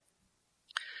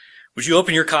Would you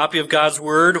open your copy of God's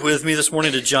Word with me this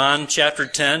morning to John chapter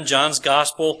 10, John's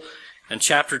Gospel and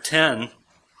chapter 10.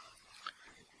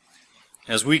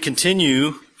 As we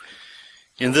continue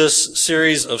in this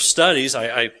series of studies,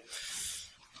 I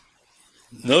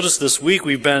noticed this week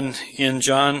we've been in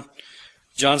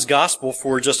John's Gospel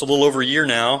for just a little over a year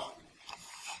now.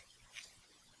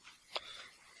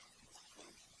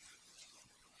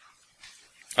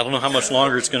 I don't know how much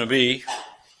longer it's going to be,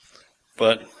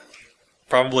 but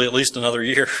probably at least another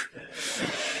year.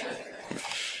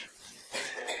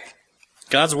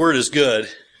 God's Word is good,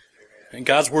 and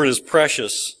God's Word is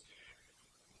precious,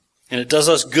 and it does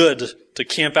us good to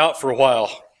camp out for a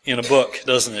while in a book,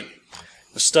 doesn't it?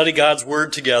 To study God's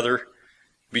Word together,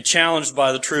 be challenged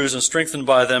by the truths and strengthened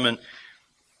by them, and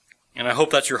I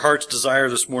hope that's your heart's desire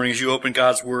this morning as you open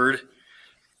God's Word.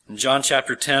 In John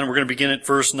chapter 10, we're going to begin at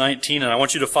verse 19, and I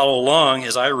want you to follow along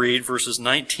as I read verses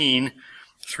 19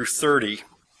 through 30.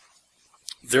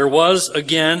 There was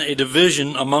again a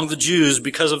division among the Jews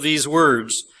because of these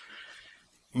words.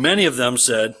 Many of them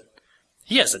said,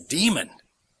 "He has a demon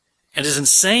and is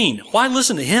insane. Why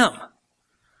listen to him?"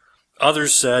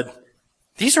 Others said,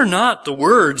 "These are not the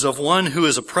words of one who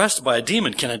is oppressed by a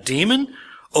demon. Can a demon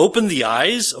open the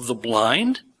eyes of the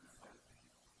blind?"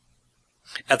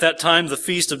 At that time, the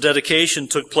Feast of Dedication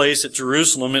took place at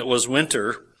Jerusalem. It was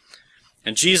winter,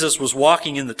 and Jesus was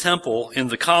walking in the temple in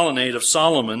the colonnade of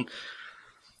Solomon.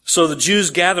 So the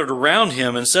Jews gathered around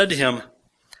him and said to him,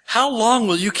 "How long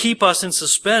will you keep us in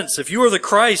suspense? If you are the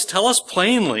Christ, tell us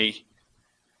plainly."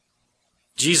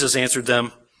 Jesus answered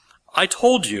them, "I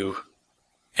told you,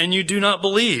 and you do not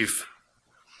believe.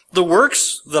 The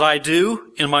works that I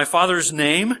do in my Father's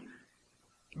name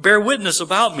bear witness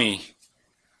about me.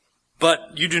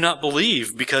 But you do not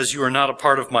believe because you are not a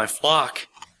part of my flock.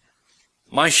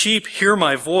 My sheep hear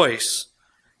my voice,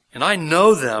 and I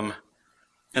know them,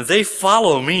 and they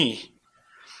follow me.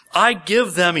 I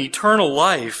give them eternal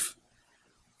life,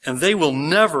 and they will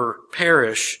never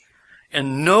perish,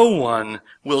 and no one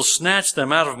will snatch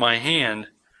them out of my hand.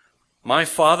 My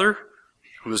Father,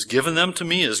 who has given them to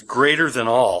me, is greater than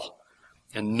all,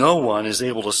 and no one is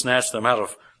able to snatch them out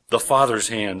of the Father's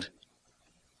hand.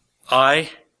 I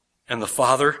and the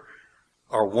Father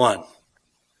are one."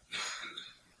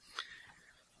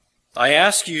 I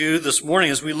ask you this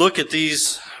morning, as we look at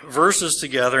these verses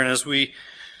together, and as we're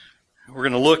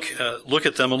going to look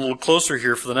at them a little closer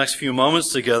here for the next few moments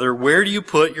together, where do you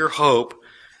put your hope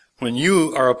when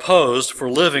you are opposed for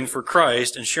living for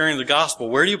Christ and sharing the gospel?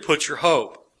 Where do you put your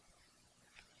hope?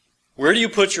 Where do you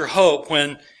put your hope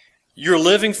when you're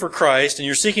living for Christ and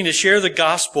you're seeking to share the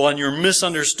gospel and you're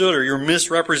misunderstood or you're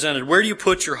misrepresented? Where do you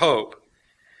put your hope?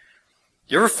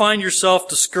 You ever find yourself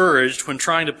discouraged when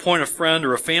trying to point a friend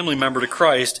or a family member to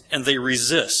Christ and they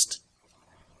resist?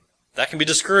 That can be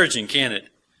discouraging, can't it?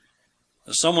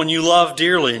 There's someone you love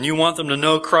dearly and you want them to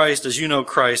know Christ as you know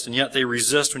Christ, and yet they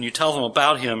resist when you tell them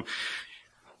about Him.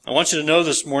 I want you to know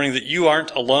this morning that you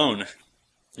aren't alone.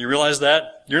 You realize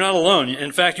that? You're not alone.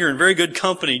 In fact, you're in very good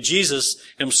company. Jesus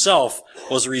Himself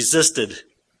was resisted.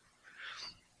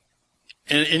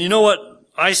 And you know what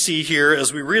I see here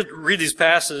as we read these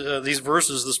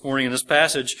verses this morning in this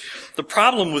passage? The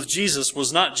problem with Jesus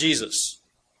was not Jesus.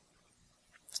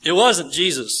 It wasn't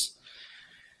Jesus.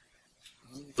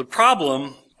 The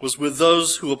problem was with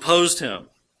those who opposed Him.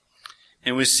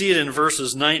 And we see it in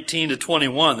verses 19 to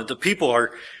 21, that the people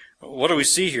are, what do we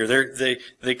see here?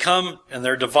 They come and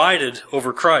they're divided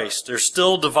over Christ. They're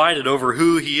still divided over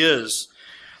who He is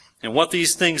and what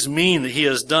these things mean that He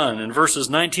has done. In verses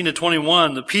 19 to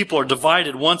 21, the people are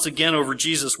divided once again over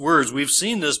Jesus' words. We've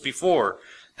seen this before,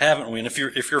 haven't we? And if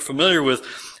you're familiar with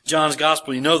John's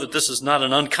Gospel, you know that this is not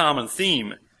an uncommon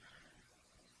theme.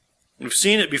 We've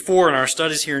seen it before in our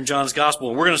studies here in John's Gospel,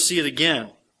 and we're going to see it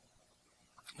again.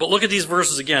 But look at these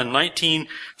verses again, 19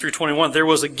 through 21. There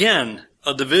was again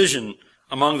a division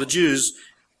among the Jews.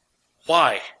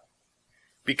 Why?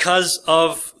 Because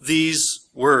of these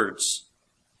words.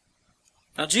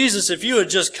 Now, Jesus, if you had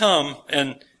just come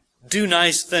and do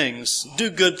nice things,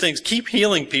 do good things, keep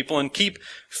healing people and keep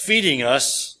feeding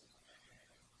us,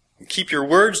 and keep your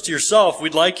words to yourself,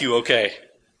 we'd like you, okay.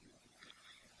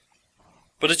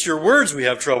 But it's your words we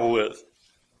have trouble with.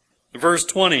 Verse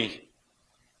 20.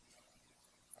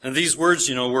 And these words,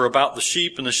 were about the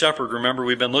sheep and the shepherd. Remember,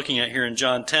 we've been looking at here in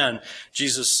John 10.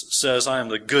 Jesus says, "I am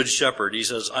the good shepherd." He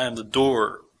says, "I am the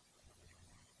door.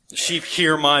 The sheep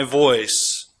hear my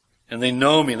voice, and they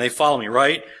know me, and they follow me,"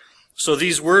 right? So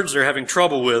these words they're having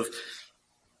trouble with.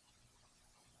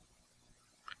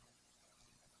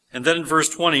 And then in verse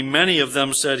 20, many of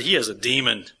them said, "He has a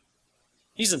demon.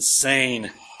 He's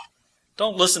insane.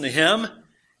 Don't listen to him.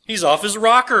 He's off his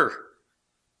rocker.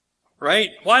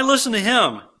 Right? Why listen to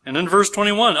him? And in verse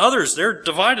 21, others, they're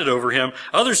divided over him.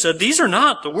 Others said, these are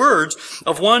not the words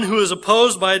of one who is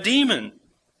opposed by a demon.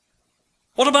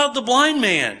 What about the blind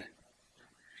man?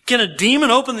 Can a demon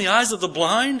open the eyes of the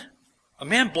blind? A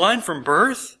man blind from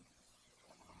birth?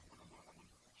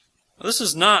 This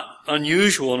is not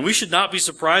unusual, and we should not be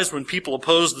surprised when people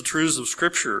oppose the truths of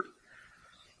Scripture.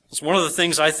 It's one of the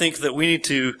things I think that we need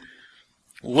to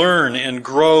learn and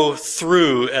grow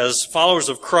through as followers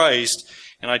of Christ.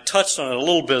 And I touched on it a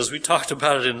little bit as we talked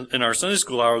about it in our Sunday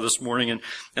school hour this morning.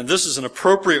 And this is an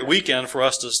appropriate weekend for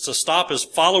us to stop as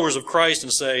followers of Christ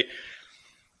and say,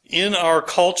 in our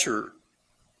culture,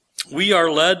 we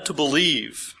are led to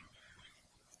believe,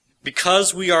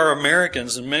 because we are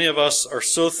Americans, and many of us are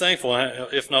so thankful,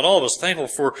 if not all of us, thankful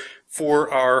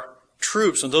for our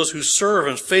troops and those who serve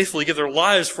and faithfully give their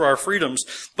lives for our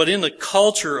freedoms. But in the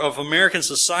culture of American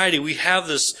society, we have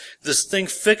this thing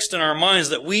fixed in our minds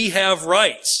that we have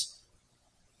rights.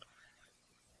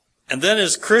 And then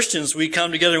as Christians, we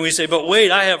come together and we say, but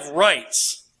wait, I have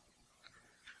rights.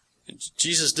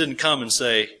 Jesus didn't come and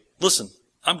say, listen,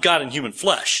 I'm God in human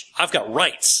flesh. I've got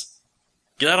rights.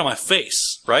 Get out of my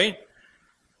face, right?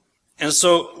 And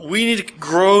so we need to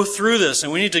grow through this,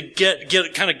 and we need to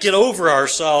get over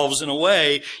ourselves in a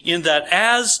way, in that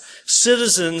as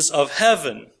citizens of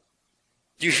heaven,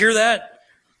 do you hear that?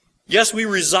 Yes, we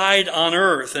reside on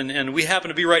earth, and we happen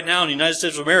to be right now in the United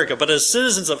States of America, but as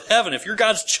citizens of heaven, if you're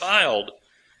God's child,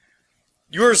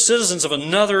 you are citizens of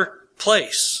another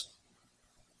place.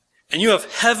 And you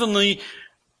have heavenly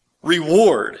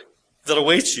reward that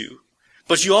awaits you.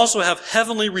 But you also have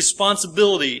heavenly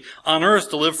responsibility on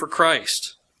earth to live for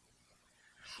Christ.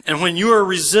 And when you are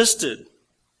resisted,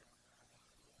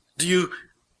 do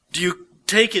you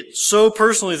take it so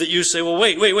personally that you say, well,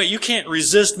 wait, you can't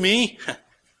resist me?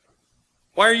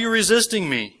 Why are you resisting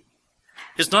me?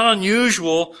 It's not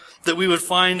unusual that we would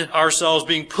find ourselves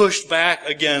being pushed back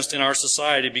against in our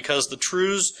society because the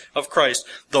truths of Christ,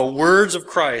 the words of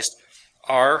Christ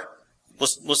are,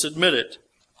 let's admit it,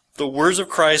 the words of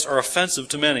Christ are offensive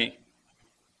to many.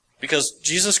 Because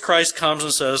Jesus Christ comes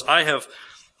and says, I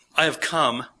have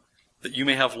come that you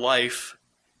may have life,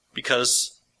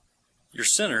 because you're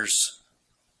sinners.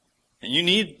 And you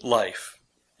need life.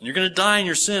 And you're going to die in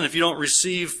your sin if you don't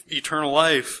receive eternal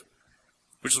life,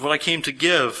 which is what I came to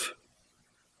give.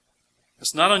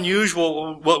 It's not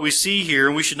unusual what we see here,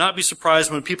 and we should not be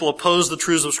surprised when people oppose the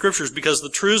truths of Scriptures, because the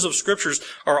truths of Scriptures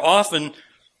are often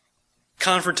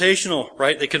confrontational,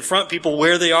 right? They confront people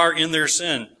where they are in their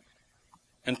sin.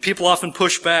 And people often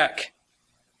push back.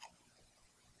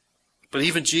 But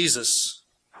even Jesus,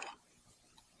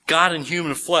 God in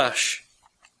human flesh,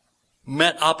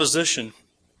 met opposition.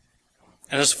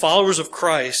 And as followers of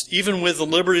Christ, even with the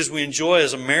liberties we enjoy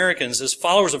as Americans, as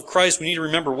followers of Christ, we need to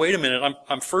remember, wait a minute,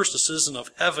 I'm first a citizen of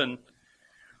heaven.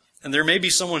 And there may be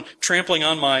someone trampling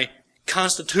on my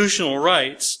constitutional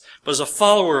rights, but as a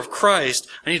follower of Christ,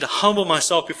 I need to humble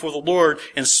myself before the Lord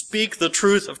and speak the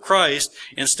truth of Christ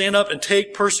and stand up and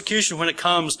take persecution when it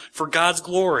comes for God's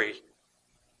glory.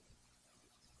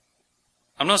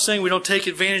 I'm not saying we don't take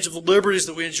advantage of the liberties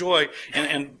that we enjoy.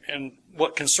 And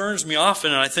what concerns me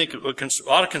often, and I think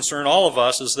ought to concern all of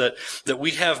us, is that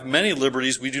we have many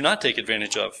liberties we do not take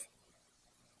advantage of.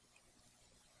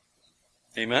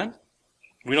 Amen?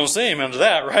 We don't say amen to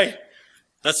that, right?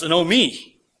 That's an oh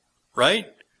me, right?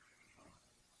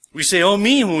 We say, oh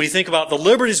me, when we think about the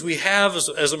liberties we have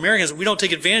as Americans we don't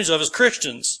take advantage of as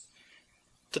Christians.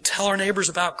 To tell our neighbors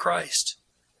about Christ.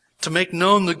 To make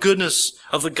known the goodness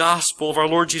of the gospel of our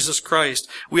Lord Jesus Christ.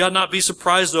 We ought not be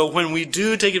surprised, though, when we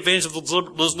do take advantage of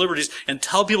those liberties and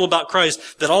tell people about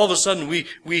Christ, that all of a sudden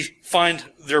we find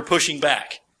they're pushing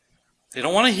back. They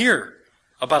don't want to hear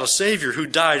about a Savior who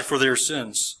died for their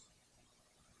sins.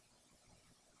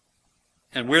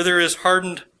 And where there is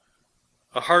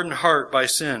a hardened heart by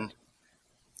sin,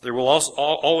 there will also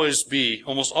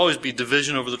almost always be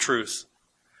division over the truth.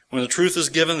 When the truth is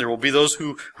given, there will be those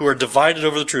who are divided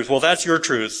over the truth. Well, that's your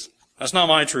truth. That's not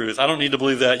my truth. I don't need to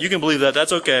believe that. You can believe that.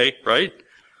 That's okay, right?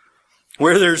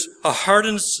 Where there's a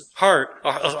hardened heart,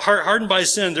 a heart hardened by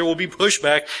sin, there will be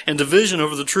pushback and division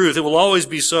over the truth. It will always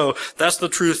be so. That's the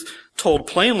truth told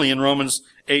plainly in Romans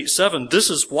 8:7. This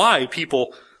is why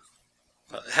people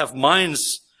have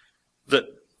minds that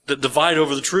divide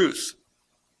over the truth.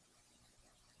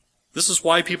 This is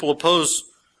why people oppose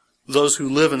those who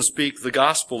live and speak the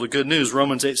gospel, the good news.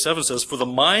 Romans 8:7 says, for the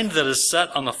mind that is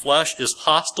set on the flesh is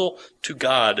hostile to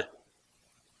God.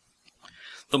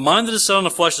 The mind that is set on the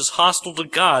flesh is hostile to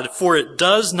God, for it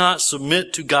does not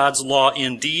submit to God's law.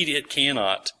 Indeed, it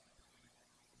cannot.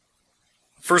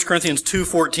 1 Corinthians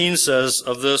 2:14 says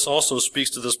of this, also speaks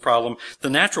to this problem, the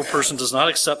natural person does not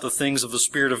accept the things of the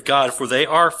Spirit of God, for they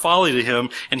are folly to him,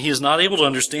 and he is not able to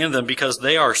understand them because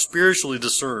they are spiritually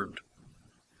discerned.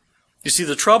 You see,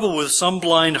 the trouble with some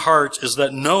blind hearts is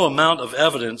that no amount of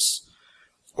evidence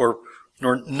nor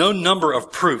no number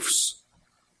of proofs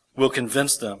will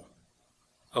convince them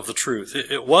of the truth.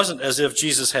 It wasn't as if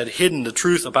Jesus had hidden the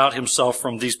truth about himself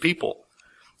from these people.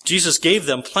 Jesus gave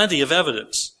them plenty of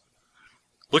evidence.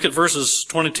 Look at verses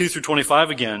 22 through 25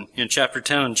 again in chapter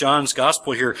 10 in John's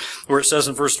Gospel here, where it says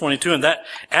in verse 22, and that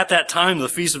at that time the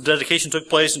Feast of Dedication took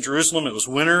place in Jerusalem. It was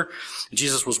winter.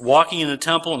 Jesus was walking in the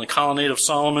temple in the colonnade of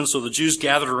Solomon, so the Jews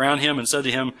gathered around him and said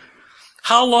to him,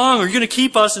 how long are you going to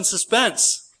keep us in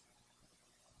suspense?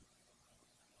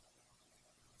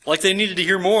 Like they needed to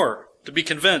hear more to be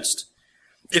convinced.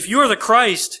 If you are the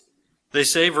Christ, they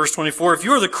say, verse 24, if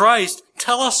you are the Christ,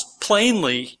 tell us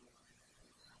plainly.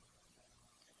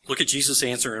 Look at Jesus'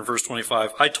 answer in verse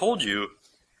 25. I told you,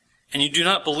 and you do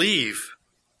not believe.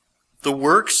 The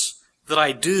works that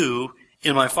I do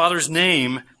in my Father's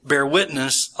name bear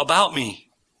witness about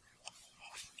me.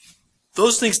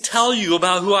 Those things tell you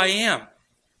about who I am.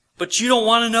 But you don't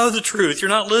want to know the truth. You're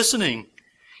not listening.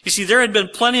 You see, there had been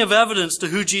plenty of evidence to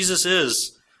who Jesus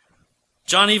is.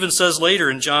 John even says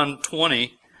later in John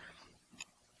 20,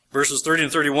 verses 30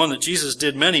 and 31, that Jesus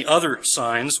did many other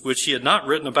signs, which he had not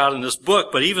written about in this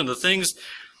book, but even the things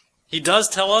he does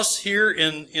tell us here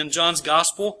in John's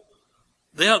Gospel,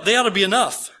 they ought to be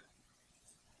enough.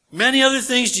 Many other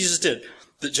things Jesus did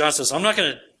that John says, I'm not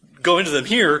going to go into them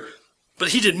here, but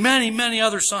he did many, many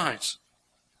other signs.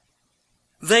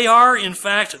 They are, in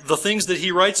fact, the things that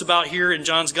he writes about here in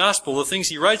John's Gospel. The things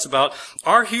he writes about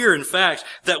are here, in fact,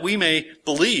 that we may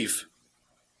believe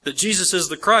that Jesus is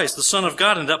the Christ, the Son of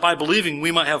God, and that by believing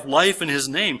we might have life in his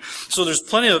name. So there's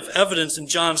plenty of evidence in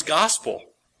John's Gospel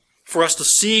for us to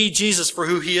see Jesus for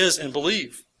who he is and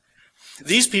believe.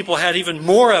 These people had even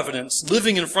more evidence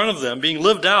living in front of them, being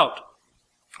lived out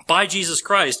by Jesus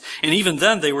Christ. And even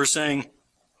then they were saying,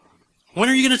 when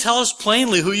are you going to tell us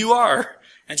plainly who you are?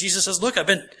 And Jesus says, look, I've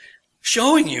been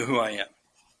showing you who I am.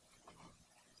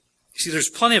 You see, there's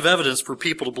plenty of evidence for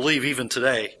people to believe even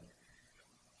today.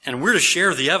 And we're to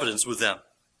share the evidence with them.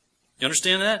 You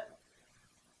understand that?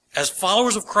 As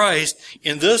followers of Christ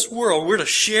in this world, we're to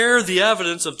share the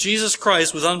evidence of Jesus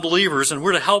Christ with unbelievers, and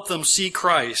we're to help them see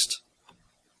Christ.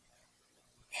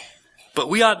 But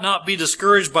we ought not be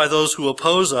discouraged by those who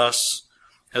oppose us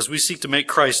as we seek to make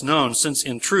Christ known, since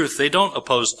in truth they don't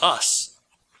oppose us.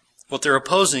 What they're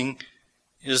opposing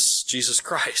is Jesus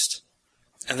Christ,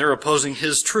 and they're opposing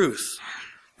his truth.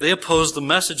 They oppose the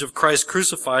message of Christ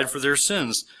crucified for their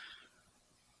sins.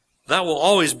 That will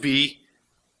always be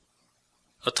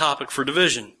a topic for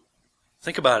division.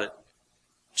 Think about it.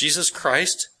 Jesus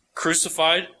Christ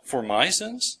crucified for my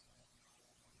sins?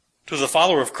 To the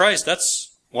follower of Christ,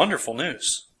 that's wonderful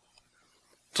news.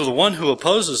 To the one who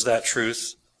opposes that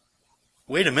truth,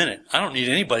 wait a minute, I don't need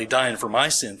anybody dying for my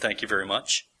sin, thank you very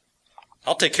much.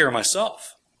 I'll take care of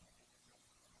myself.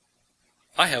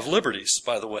 I have liberties,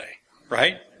 by the way,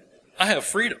 right? I have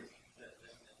freedom.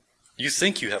 You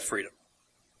think you have freedom.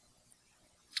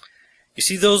 You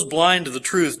see, those blind to the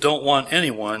truth don't want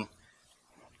anyone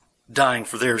dying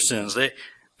for their sins. They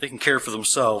can care for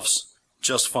themselves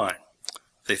just fine,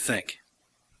 they think.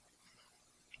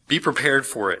 Be prepared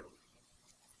for it.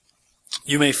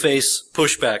 You may face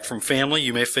pushback from family.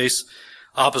 You may face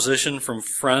opposition from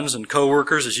friends and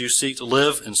coworkers as you seek to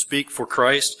live and speak for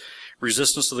Christ.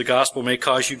 Resistance to the gospel may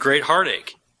cause you great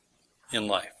heartache in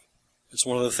life. It's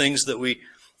one of the things that we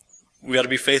ought to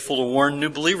be faithful to warn new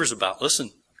believers about.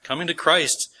 Listen, coming to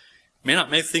Christ may not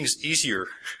make things easier.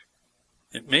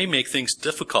 It may make things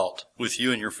difficult with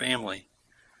you and your family.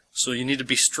 So you need to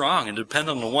be strong and depend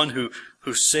on the one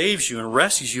who saves you and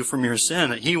rescues you from your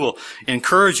sin, that he will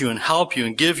encourage you and help you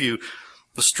and give you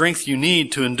the strength you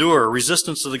need to endure.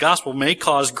 Resistance to the gospel may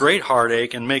cause great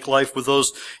heartache and make life with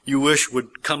those you wish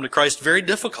would come to Christ very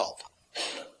difficult.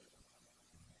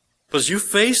 But as you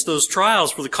face those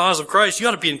trials for the cause of Christ, you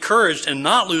ought to be encouraged and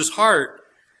not lose heart,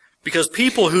 because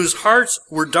people whose hearts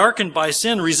were darkened by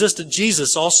sin resisted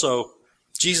Jesus also,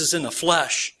 Jesus in the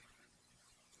flesh.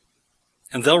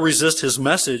 And they'll resist his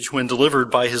message when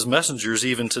delivered by his messengers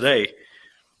even today.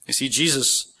 You see,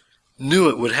 Jesus knew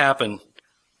it would happen.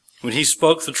 When he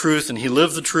spoke the truth and he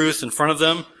lived the truth in front of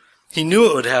them, he knew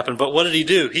it would happen. But what did he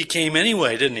do? He came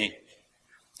anyway, didn't he?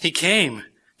 He came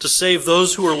to save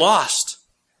those who were lost.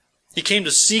 He came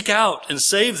to seek out and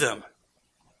save them.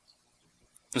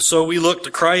 And so we look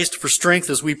to Christ for strength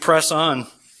as we press on.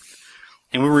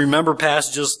 And we remember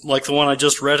passages like the one I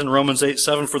just read in Romans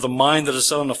 8:7, for the mind that is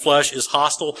set on the flesh is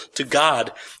hostile to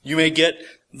God. You may get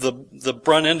the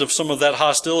brunt end of some of that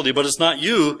hostility, but it's not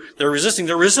you they're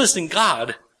resisting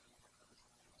God.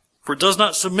 For it does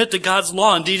not submit to God's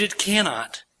law. Indeed, it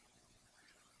cannot.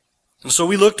 And so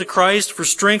we look to Christ for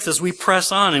strength as we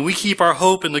press on, and we keep our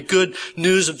hope in the good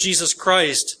news of Jesus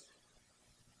Christ.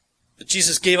 That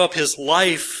Jesus gave up his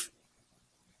life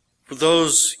for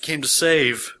those he came to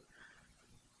save.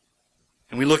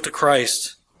 And we look to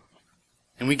Christ,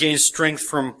 and we gain strength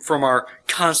from our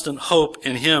constant hope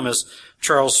in him, as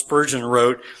Charles Spurgeon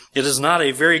wrote. It is not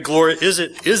a very is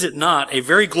it not a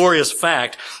very glorious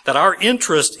fact that our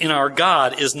interest in our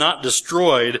God is not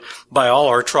destroyed by all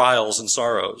our trials and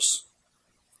sorrows?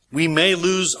 We may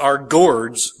lose our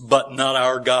gourds, but not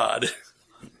our God.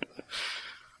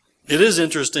 It is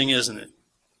interesting, isn't it?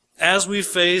 As we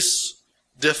face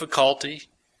difficulty,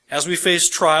 as we face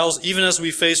trials, even as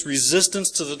we face resistance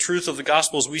to the truth of the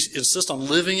gospel, as we insist on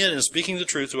living it and speaking the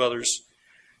truth to others,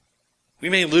 we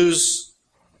may lose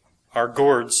our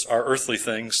gourds, our earthly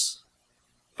things,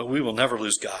 but we will never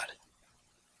lose God.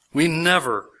 We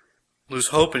never lose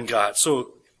hope in God.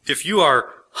 So if you are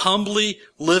humbly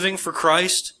living for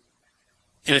Christ,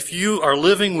 and if you are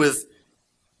living with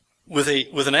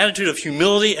an attitude of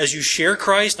humility as you share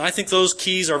Christ, and I think those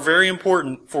keys are very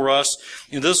important for us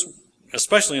in this,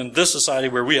 especially in this society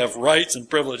where we have rights and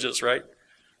privileges, right?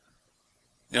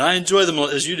 And I enjoy them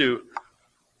as you do.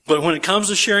 But when it comes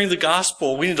to sharing the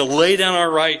gospel, we need to lay down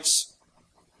our rights.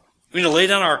 We need to lay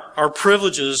down our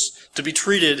privileges to be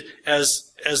treated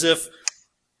as if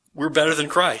we're better than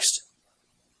Christ.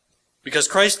 Because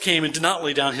Christ came and did not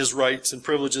lay down his rights and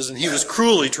privileges, and he was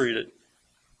cruelly treated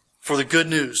for the good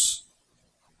news.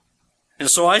 And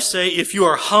so I say, if you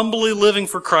are humbly living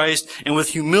for Christ and with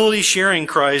humility sharing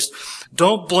Christ,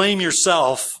 don't blame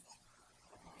yourself,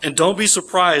 and don't be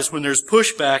surprised when there's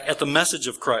pushback at the message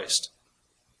of Christ.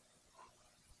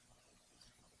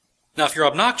 Now, if you're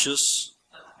obnoxious,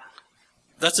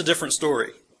 that's a different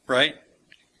story, right?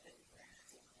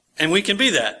 And we can be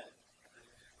that.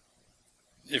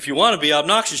 If you want to be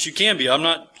obnoxious, you can be. I'm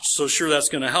not so sure that's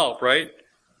going to help, right?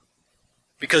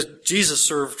 Because Jesus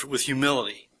served with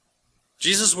humility.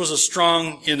 Jesus was a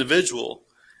strong individual,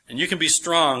 and you can be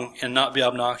strong and not be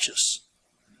obnoxious.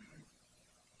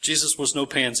 Jesus was no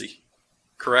pansy,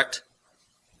 correct?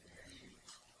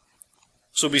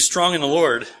 So be strong in the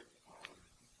Lord.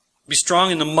 Be strong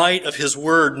in the might of his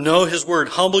word. Know his word.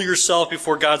 Humble yourself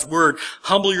before God's word.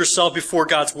 Humble yourself before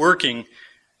God's working.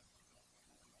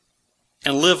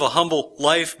 And live a humble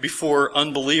life before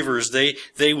unbelievers.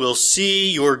 They will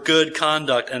see your good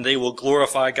conduct and they will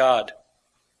glorify God.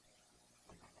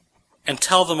 And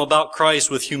tell them about Christ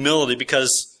with humility,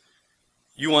 because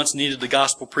you once needed the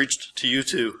gospel preached to you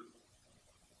too.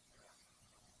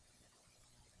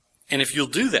 And if you'll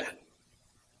do that,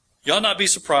 you ought not be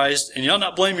surprised, and you ought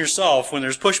not blame yourself when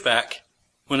there's pushback,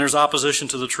 when there's opposition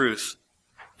to the truth.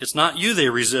 It's not you they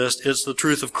resist, it's the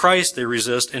truth of Christ they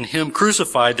resist, and him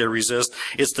crucified they resist.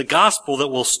 It's the gospel that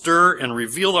will stir and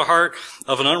reveal the heart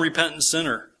of an unrepentant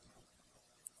sinner.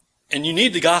 And you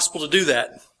need the gospel to do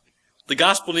that. The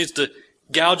gospel needs to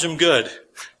gouge them good,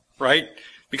 right?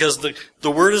 Because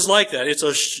the word is like that. It's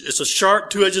a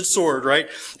sharp two-edged sword, right?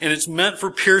 And it's meant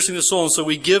for piercing the soul. And so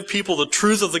we give people the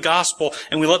truth of the gospel,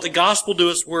 and we let the gospel do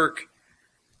its work.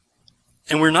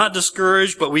 And we're not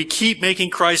discouraged, but we keep making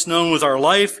Christ known with our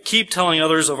life, keep telling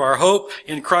others of our hope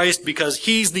in Christ, because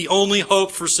he's the only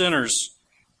hope for sinners.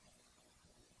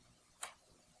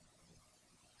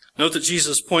 Note that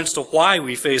Jesus points to why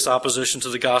we face opposition to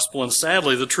the gospel, and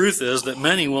sadly the truth is that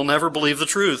many will never believe the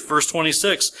truth. Verse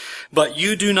 26, but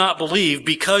you do not believe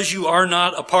because you are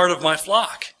not a part of my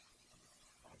flock.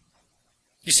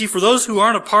 You see, for those who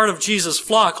aren't a part of Jesus'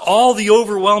 flock, all the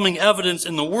overwhelming evidence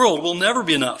in the world will never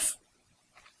be enough.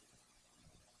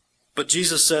 But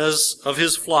Jesus says of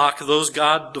his flock, those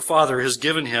God the Father has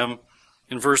given him,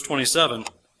 in verse 27,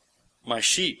 my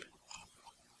sheep,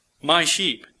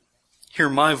 hear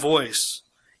my voice,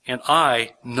 and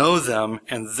I know them,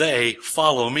 and they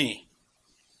follow me.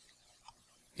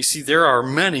 You see, there are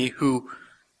many who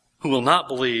will not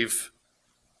believe,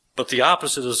 but the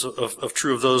opposite is of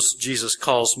true of those Jesus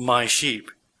calls my sheep.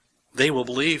 They will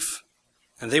believe,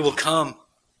 and they will come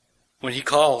when he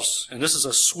calls. And this is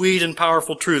a sweet and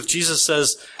powerful truth. Jesus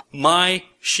says, my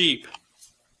sheep.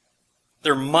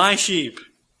 They're my sheep.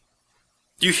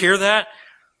 Do you hear that?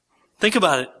 Think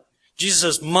about it. Jesus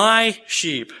says, my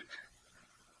sheep.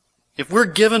 If we're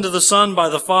given to the Son by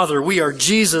the Father, we are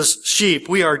Jesus' sheep.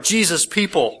 We are Jesus'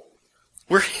 people.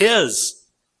 We're his.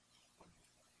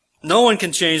 No one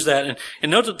can change that.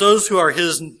 And note that those who are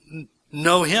His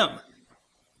know Him.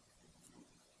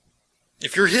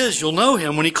 If you're His, you'll know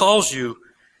Him when He calls you.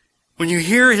 When you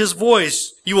hear His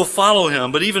voice, you will follow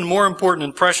Him. But even more important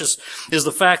and precious is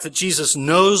the fact that Jesus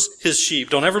knows His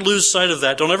sheep. Don't ever lose sight of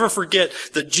that. Don't ever forget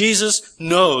that Jesus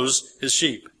knows His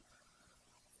sheep.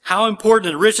 How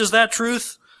important and rich is that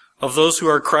truth? Of those who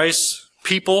are Christ's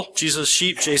people, Jesus'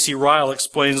 sheep, J.C. Ryle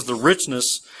explains the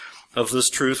richness of this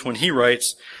truth when he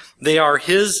writes, "They are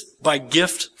His by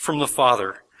gift from the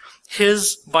Father,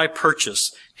 His by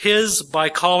purchase, His by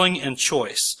calling and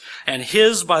choice, and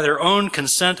His by their own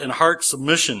consent and heart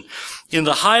submission. In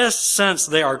the highest sense,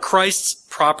 they are Christ's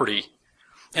property.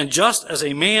 And just as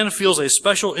a man feels a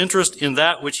special interest in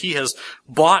that which he has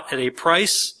bought at a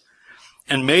price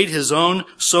and made his own,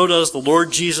 so does the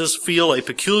Lord Jesus feel a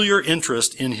peculiar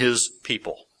interest in His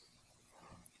people."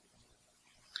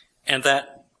 And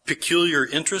that peculiar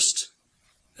interest,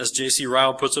 as J.C.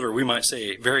 Ryle puts it, or we might say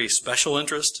a very special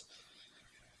interest,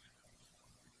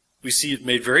 we see it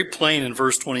made very plain in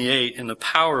verse 28, and the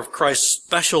power of Christ's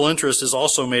special interest is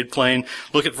also made plain.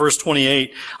 Look at verse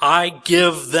 28. "I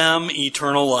give them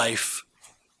eternal life."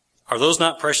 Are those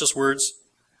not precious words?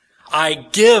 I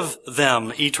give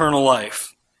them eternal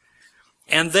life.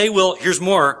 And they will, here's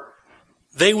more,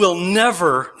 they will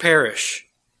never perish.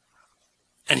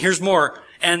 And here's more,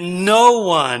 and no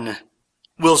one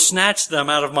will snatch them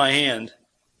out of my hand.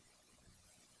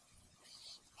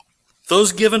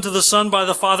 Those given to the Son by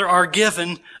the Father are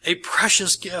given a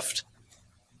precious gift,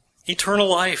 eternal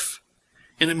life.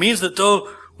 And it means that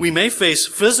though we may face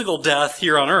physical death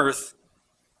here on earth,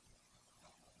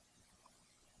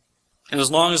 and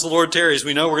as long as the Lord tarries,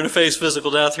 we know we're going to face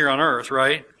physical death here on earth,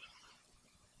 right?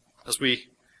 As we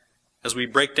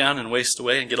break down and waste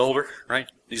away and get older, right?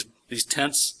 These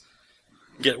tents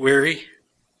get weary.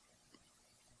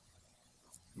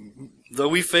 Though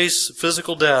we face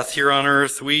physical death here on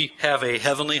earth, we have a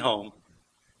heavenly home,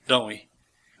 don't we?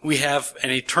 We have an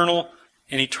eternal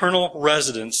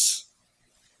residence.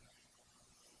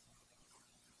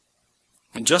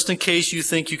 And just in case you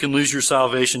think you can lose your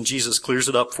salvation, Jesus clears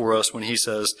it up for us when He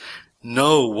says,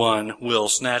 "No one will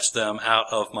snatch them out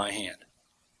of my hand."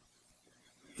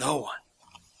 No one.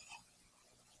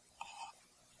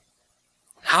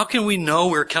 How can we know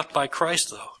we're kept by Christ,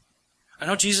 though? I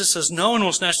know Jesus says no one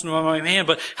will snatch them out of my hand,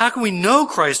 but how can we know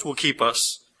Christ will keep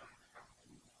us?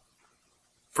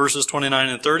 Verses 29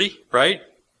 and 30, right?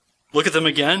 Look at them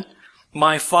again.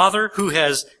 "My Father who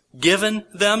has given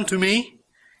them to me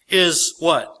is"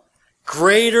 what?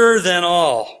 "Greater than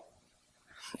all.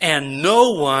 And no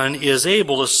one is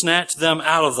able to snatch them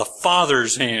out of the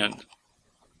Father's hand."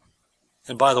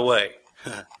 And by the way,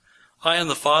 I and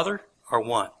the Father are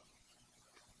one.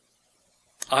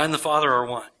 I and the Father are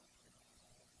one.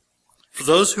 For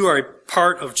those who are a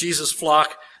part of Jesus'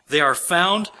 flock, they are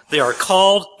found, they are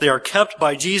called, they are kept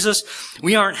by Jesus.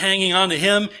 We aren't hanging on to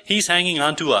Him, He's hanging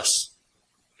on to us.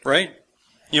 Right?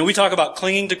 You know, we talk about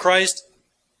clinging to Christ.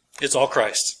 It's all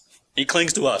Christ. He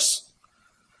clings to us.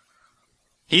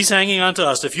 He's hanging on to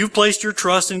us. If you've placed your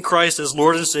trust in Christ as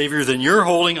Lord and Savior, then you're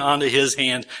holding on to His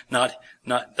hand,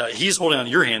 He's holding on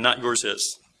to your hand, not yours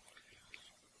is.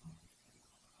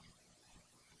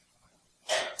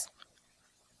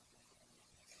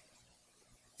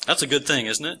 That's a good thing,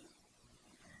 isn't it?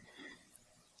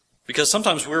 Because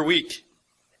sometimes we're weak.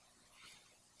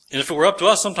 And if it were up to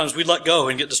us, sometimes we'd let go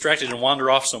and get distracted and wander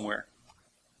off somewhere.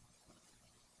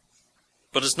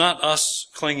 But it's not us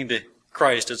clinging to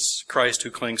Christ, it's Christ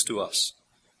who clings to us.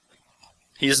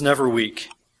 He is never weak.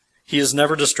 He is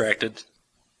never distracted.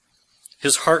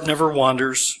 His heart never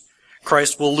wanders.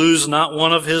 Christ will lose not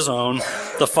one of His own.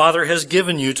 The Father has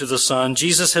given you to the Son.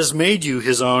 Jesus has made you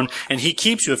His own, and He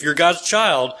keeps you. If you're God's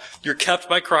child, you're kept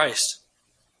by Christ.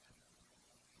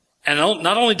 And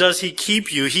not only does He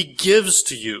keep you, He gives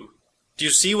to you. Do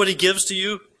you see what He gives to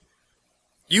you?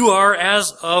 You are,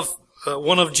 as of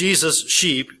one of Jesus'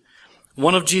 sheep,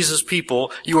 one of Jesus'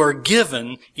 people, you are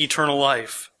given eternal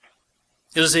life.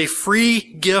 It is a free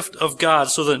gift of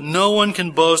God so that no one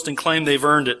can boast and claim they've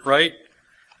earned it, right?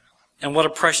 And what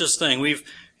a precious thing. We've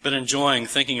been enjoying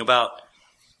thinking about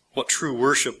what true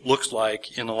worship looks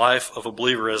like in the life of a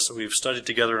believer as we've studied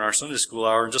together in our Sunday school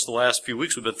hour. In just the last few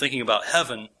weeks, we've been thinking about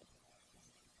heaven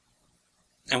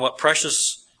and what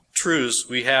precious truths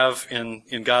we have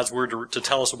in God's Word to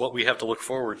tell us what we have to look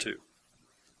forward to.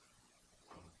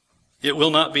 It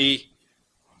will not be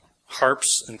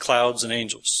harps and clouds and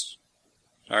angels.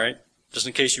 All right? Just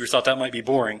in case you thought that might be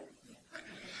boring.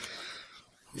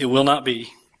 It will not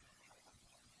be.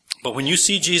 But when you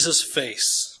see Jesus'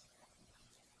 face,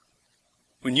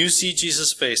 When you see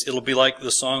Jesus' face, it'll be like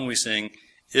the song we sing,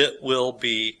 it will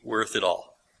be worth it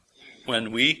all.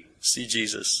 When we see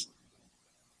Jesus.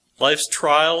 Life's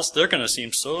trials, they're going to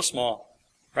seem so small.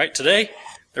 Right? Today,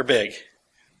 they're big.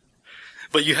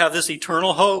 But you have this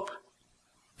eternal hope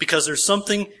because there's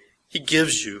something He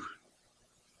gives you.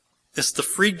 It's the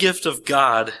free gift of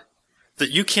God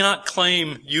that you cannot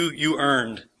claim you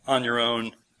earned on your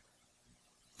own.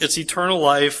 It's eternal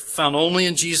life found only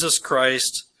in Jesus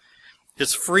Christ.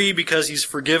 It's free because He's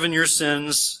forgiven your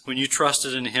sins when you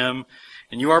trusted in Him.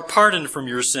 And you are pardoned from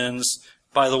your sins.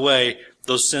 By the way,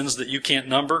 those sins that you can't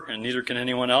number, and neither can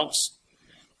anyone else.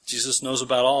 Jesus knows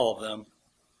about all of them.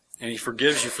 And He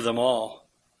forgives you for them all.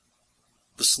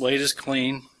 The slate is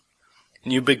clean.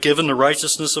 And you've been given the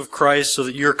righteousness of Christ so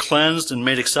that you're cleansed and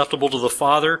made acceptable to the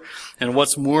Father. And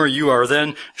what's more, you are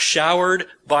then showered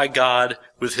by God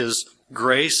with His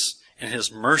grace and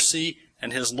His mercy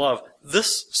and His love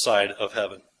this side of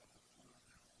heaven.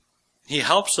 He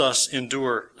helps us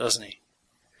endure, doesn't He?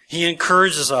 He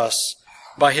encourages us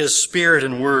by His Spirit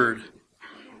and Word.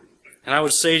 And I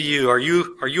would say to you, are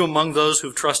you among those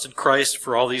who've trusted Christ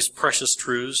for all these precious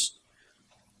truths?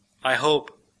 I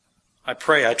hope, I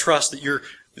pray, I trust that you're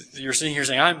sitting here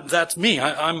saying, that's me.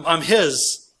 I'm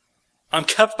His. I'm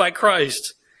kept by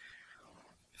Christ.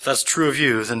 If that's true of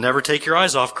you, then never take your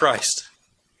eyes off Christ.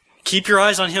 Keep your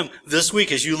eyes on Him this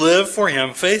week as you live for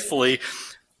Him faithfully,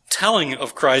 telling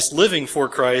of Christ, living for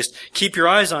Christ. Keep your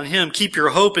eyes on Him. Keep your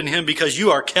hope in Him because you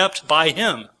are kept by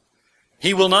Him.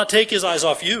 He will not take His eyes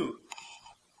off you.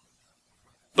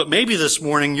 But maybe this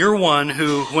morning you're one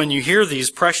who, when you hear these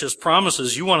precious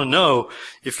promises, you want to know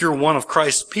if you're one of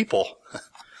Christ's people.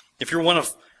 If you're one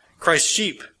of Christ's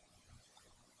sheep.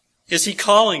 Is He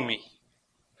calling me?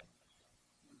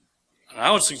 And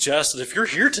I would suggest that if you're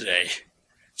here today,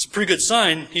 it's a pretty good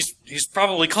sign. He's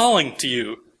probably calling to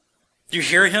you. Do you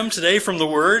hear Him today from the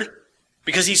Word?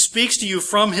 Because He speaks to you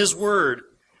from His Word.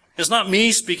 It's not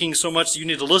me speaking so much that you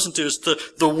need to listen to. It's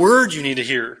the Word you need to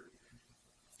hear.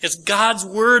 It's God's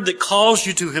Word that calls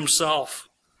you to Himself.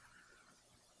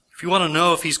 If you want to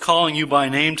know if He's calling you by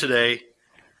name today,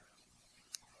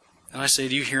 then I say,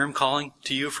 do you hear Him calling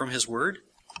to you from His Word?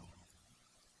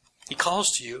 He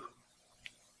calls to you.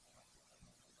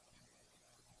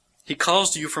 He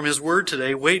calls to you from His Word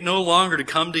today. Wait no longer to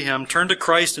come to Him. Turn to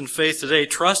Christ in faith today.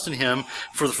 Trust in Him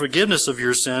for the forgiveness of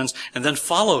your sins, and then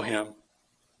follow Him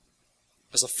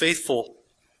as a faithful,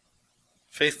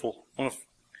 one of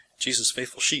Jesus'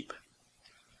 faithful sheep,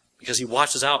 because He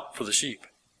watches out for the sheep.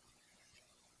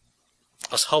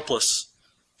 Us helpless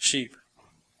sheep.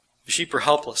 The sheep are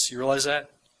helpless. You realize that?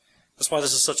 That's why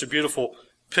this is such a beautiful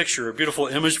picture, a beautiful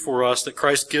image for us that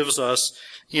Christ gives us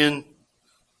in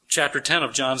chapter 10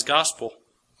 of John's Gospel.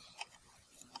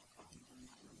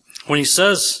 When he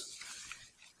says,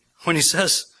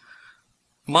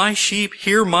 my sheep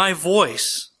hear my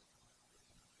voice,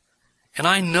 and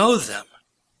I know them,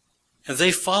 and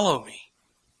they follow me.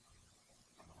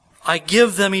 I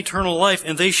give them eternal life,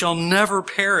 and they shall never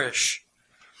perish,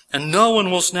 and no one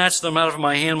will snatch them out of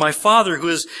my hand. My Father who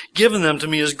has given them to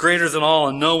me is greater than all,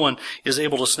 and no one is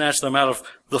able to snatch them out of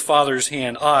the Father's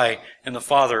hand. I and the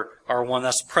Father are one.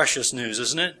 That's precious news,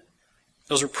 isn't it?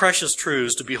 Those are precious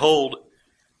truths to behold.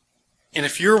 And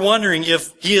if you're wondering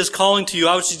if He is calling to you,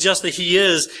 I would suggest that He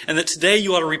is, and that today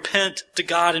you ought to repent to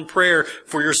God in prayer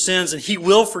for your sins, and He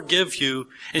will forgive you,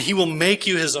 and He will make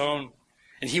you His own,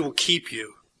 and He will keep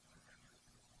you,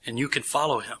 and you can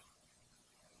follow Him.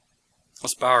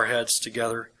 Let's bow our heads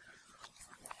together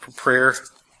for prayer.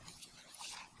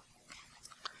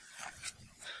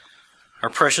 Our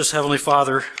precious Heavenly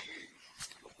Father,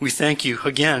 we thank You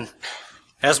again.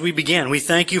 As we began, we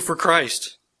thank You for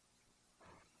Christ.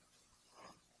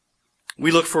 We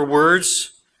look for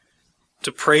words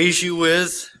to praise You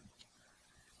with,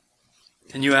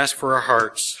 and You ask for our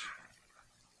hearts.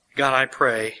 God, I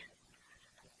pray,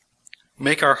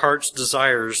 make our hearts'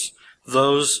 desires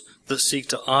those that seek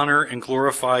to honor and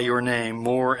glorify Your name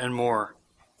more and more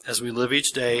as we live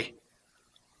each day,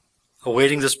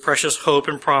 awaiting this precious hope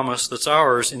and promise that's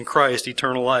ours in Christ,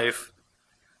 eternal life.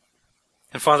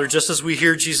 And Father, just as we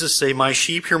hear Jesus say, my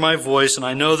sheep hear my voice, and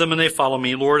I know them and they follow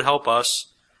me, Lord, help us.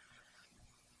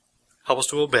 Help us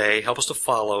to obey. Help us to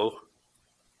follow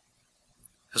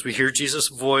as we hear Jesus'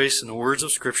 voice and the words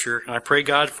of Scripture. And I pray,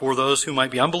 God, for those who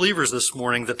might be unbelievers this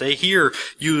morning, that they hear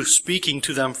You speaking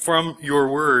to them from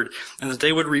Your Word, and that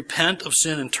they would repent of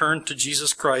sin and turn to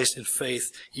Jesus Christ in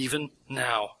faith even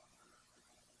now.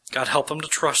 God, help them to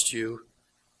trust You,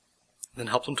 then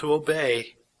help them to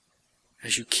obey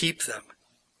as You keep them,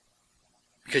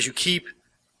 because You keep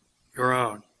Your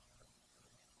own.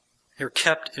 They're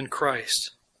kept in Christ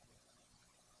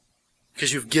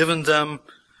because you've given them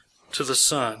to the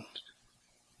Son.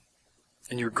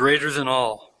 And you're greater than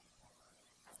all.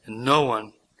 And no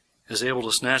one is able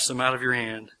to snatch them out of your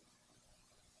hand.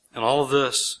 And all of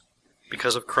this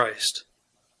because of Christ.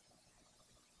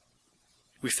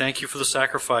 We thank you for the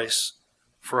sacrifice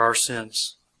for our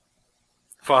sins.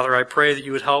 Father, I pray that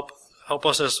you would help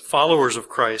us as followers of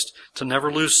Christ to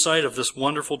never lose sight of this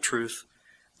wonderful truth,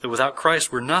 that without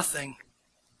Christ we're nothing.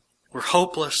 We're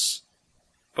hopeless.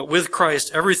 But with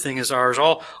Christ everything is ours.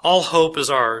 All hope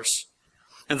is ours.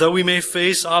 And though we may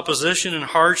face opposition and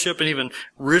hardship and even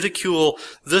ridicule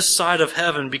this side of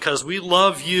heaven because we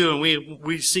love you and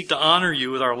we seek to honor you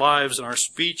with our lives and our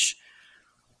speech,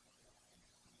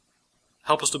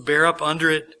 help us to bear up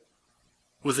under it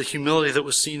with the humility that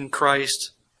was seen in Christ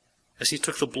as He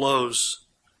took the blows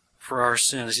for our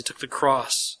sin, as He took the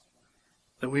cross,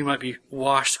 that we might be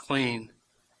washed clean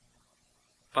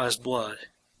by His blood.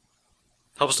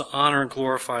 Help us to honor and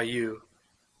glorify you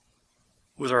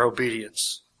with our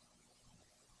obedience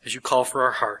as you call for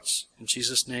our hearts. In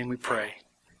Jesus' name we pray.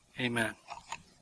 Amen.